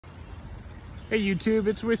Hey YouTube,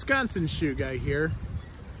 it's Wisconsin Shoe Guy here.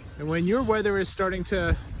 And when your weather is starting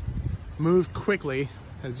to move quickly,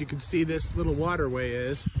 as you can see this little waterway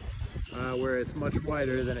is, where it's much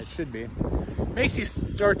wider than it should be, makes you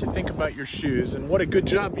start to think about your shoes and what a good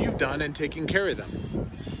job you've done in taking care of them.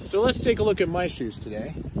 So let's take a look at my shoes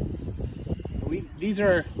today. These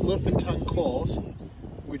are Loufentongue Coles,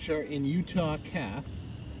 which are in Utah calf.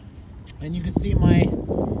 And you can see my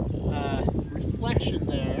reflection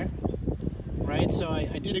there. Right, so I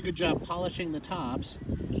did a good job polishing the tops,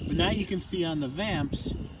 but now you can see on the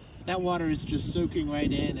vamps, that water is just soaking right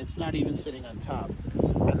in. It's not even sitting on top.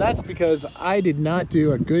 And that's because I did not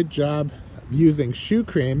do a good job of using shoe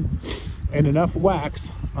cream and enough wax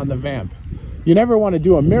on the vamp. You never want to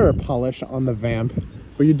do a mirror polish on the vamp,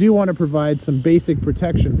 but you do want to provide some basic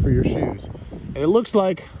protection for your shoes. And it looks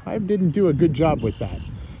like I didn't do a good job with that.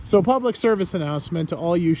 So public service announcement to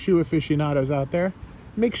all you shoe aficionados out there.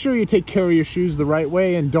 Make sure you take care of your shoes the right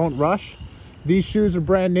way and don't rush. These shoes are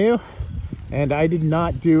brand new and I did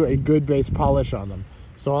not do a good base polish on them,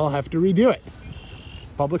 so I'll have to redo it.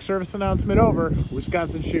 Public service announcement over.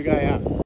 Wisconsin Shoe Guy out.